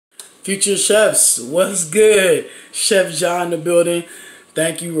Future chefs, what's good? Chef John in the building.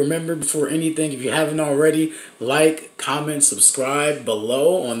 Thank you. Remember, before anything, if you haven't already, like, comment, subscribe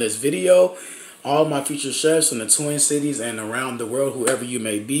below on this video. All my future chefs in the Twin Cities and around the world, whoever you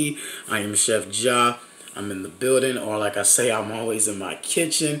may be, I am Chef Ja. I'm in the building, or like I say, I'm always in my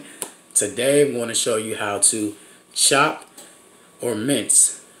kitchen. Today, I'm going to show you how to chop or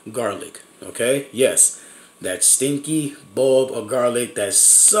mince garlic. Okay? Yes, that stinky bulb of garlic that's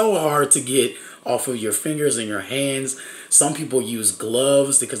so hard to get off of your fingers and your hands. Some people use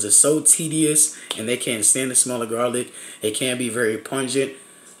gloves because it's so tedious and they can't stand the smell of garlic. It can be very pungent.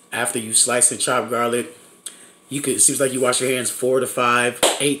 After you slice and chop garlic, it seems like you wash your hands 4 to 5,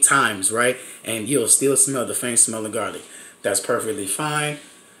 8 times, right? And you'll still smell the faint smell of garlic. That's perfectly fine.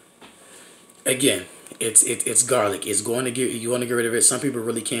 Again, it's garlic. You want to get rid of it. Some people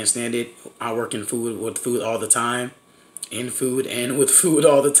really can't stand it. I work in food with food all the time, in food and with food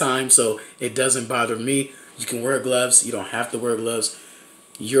all the time, so it doesn't bother me. You can wear gloves. You don't have to wear gloves.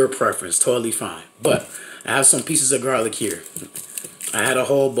 Your preference, totally fine. But I have some pieces of garlic here. I had a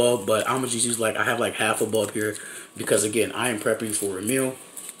whole bulb, but I'm gonna just use I have like half a bulb here because again, I am prepping for a meal,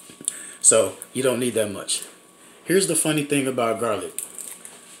 so you don't need that much. Here's the funny thing about garlic.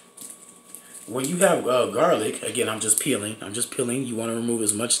 When you have garlic, again, I'm just peeling. You want to remove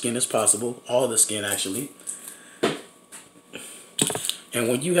as much skin as possible, all the skin actually. And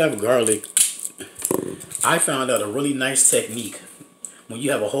when you have garlic, I found out a really nice technique. When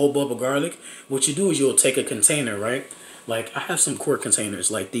you have a whole bulb of garlic, what you do is you'll take a container, right? Like I have some quart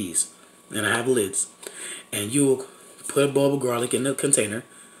containers like these, and I have lids. And you'll put a bulb of garlic in the container,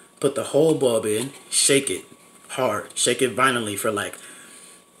 put the whole bulb in, shake it hard, shake it violently for like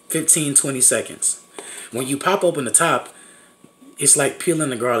 15-20 seconds. When you pop open the top, it's like peeling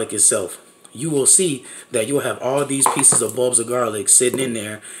the garlic itself. You will see that you'll have all these pieces of bulbs of garlic sitting in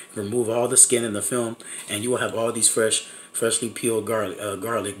there. Remove all the skin and the film, and you will have all these freshly peeled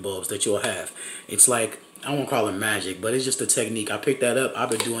garlic bulbs that you'll have. It's like, I won't call it magic, but it's just a technique. I picked that up.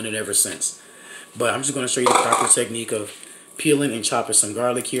 I've been doing it ever since. But I'm just going to show you the proper technique of peeling and chopping some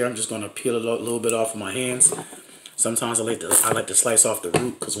garlic here. I'm just going to peel a little bit off of my hands. Sometimes I like to slice off the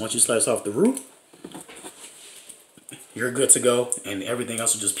root, because once you slice off the root, you're good to go, and everything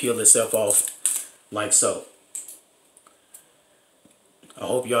else will just peel itself off like so. I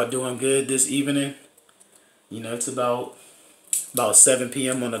hope y'all doing good this evening. You know, it's about 7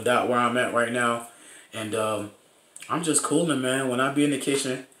 p.m. on the dot where I'm at right now, and I'm just cooling, man. When I be in the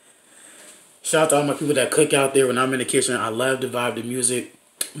kitchen, shout out to all my people that cook out there. When I'm in the kitchen, I love to vibe the music,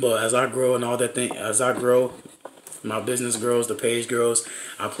 but as I grow and all that thing, my business grows, the page grows,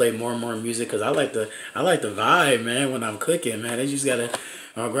 I play more and more music because I like the vibe, man, when I'm cooking, man. They just gotta,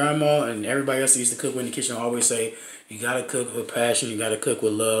 my grandma and everybody else that used to cook in the kitchen always say, you gotta cook with passion, you gotta cook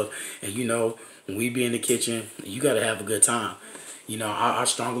with love. And you know, when we be in the kitchen, you gotta have a good time. You know, I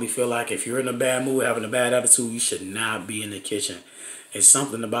strongly feel like if you're in a bad mood, having a bad attitude, you should not be in the kitchen. It's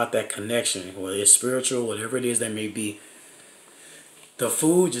something about that connection, whether it's spiritual, whatever it is that may be. The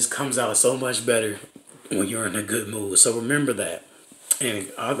food just comes out so much better when you're in a good mood. So remember that.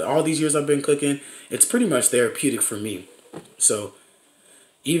 And all these years I've been cooking, it's pretty much therapeutic for me. So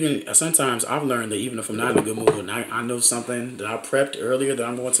even sometimes I've learned that even if I'm not in a good mood and I know something that I prepped earlier that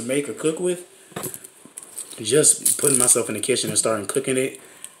I'm going to make or cook with, just putting myself in the kitchen and starting cooking it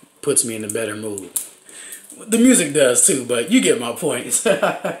puts me in a better mood. The music does too, but you get my point.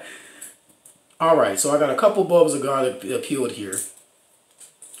 Alright, so I got a couple bulbs of garlic peeled here.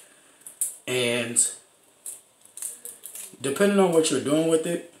 And depending on what you're doing with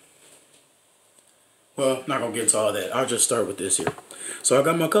it, well, not going to get into all that. I'll just start with this here. So I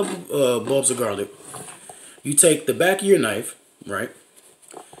got my couple bulbs of garlic. You take the back of your knife, right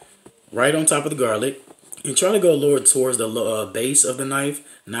on top of the garlic, and try to go lower towards the base of the knife,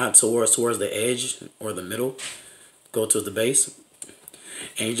 not towards the edge or the middle. Go to the base.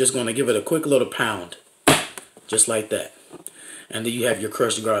 And you're just going to give it a quick little pound, just like that. And then you have your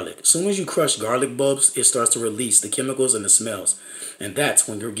crushed garlic. As soon as you crush garlic bulbs, it starts to release the chemicals and the smells. And that's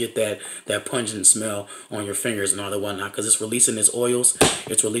when you'll get that pungent smell on your fingers and all that whatnot, because it's releasing its oils,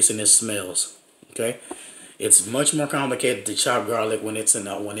 it's releasing its smells. Okay? It's much more complicated to chop garlic when it's in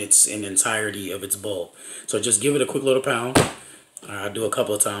the entirety of its bulb. So just give it a quick little pound. I do a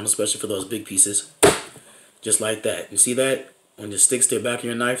couple of times, especially for those big pieces. Just like that. You see that? When it sticks to the back of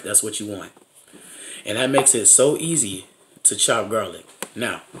your knife, that's what you want. And that makes it so easy to chop garlic.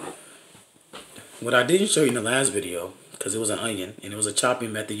 Now, what I didn't show you in the last video, because it was an onion and it was a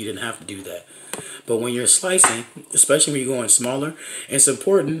chopping method, you didn't have to do that. But when you're slicing, especially when you're going smaller, it's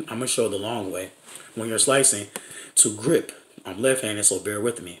important, I'm going to show the long way, when you're slicing, to grip. I'm left-handed, so bear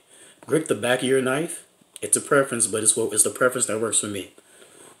with me. Grip the back of your knife. It's a preference, but it's the preference that works for me.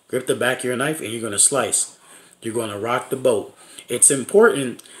 Grip the back of your knife and you're going to slice. You're going to rock the boat. It's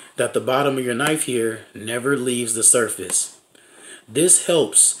important that the bottom of your knife here never leaves the surface. This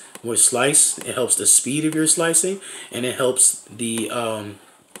helps with slice. It helps the speed of your slicing, and it helps the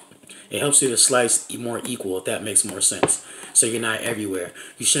it helps you to slice more equal, if that makes more sense. So you're not everywhere.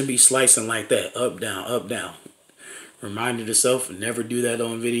 You shouldn't be slicing like that, up, down, up, down. Remind yourself, never do that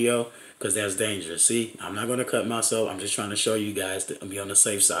on video, because that's dangerous. See, I'm not going to cut myself. I'm just trying to show you guys to be on the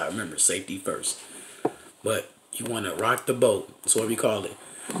safe side. Remember, safety first. But you want to rock the boat. That's what we call it.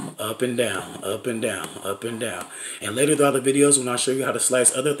 Up and down, up and down, up and down. And later throughout the videos, when I show you how to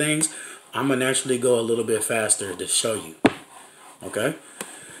slice other things, I'm going to naturally go a little bit faster to show you. Okay?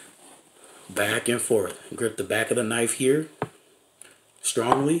 Back and forth. Grip the back of the knife here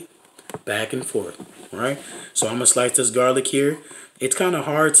strongly. Back and forth. Right? So I'm going to slice this garlic here. It's kind of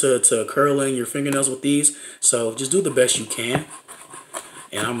hard to curl in your fingernails with these. So just do the best you can.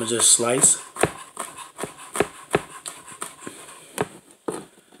 And I'm going to just slice.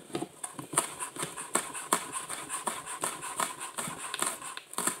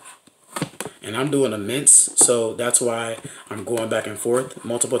 And I'm doing a mince, so that's why I'm going back and forth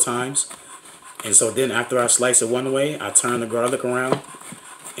multiple times. And so then after I slice it one way, I turn the garlic around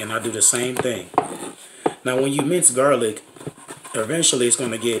and I do the same thing. Now when you mince garlic, eventually it's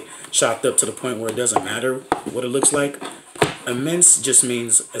going to get chopped up to the point where it doesn't matter what it looks like. A mince just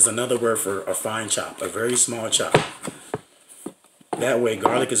means, is another word for a fine chop, a very small chop. That way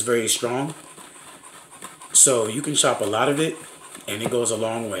garlic is very strong. So you can chop a lot of it and it goes a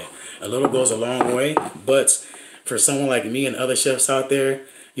long way. A little goes a long way, but for someone like me and other chefs out there,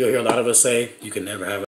 you'll hear a lot of us say, you can never have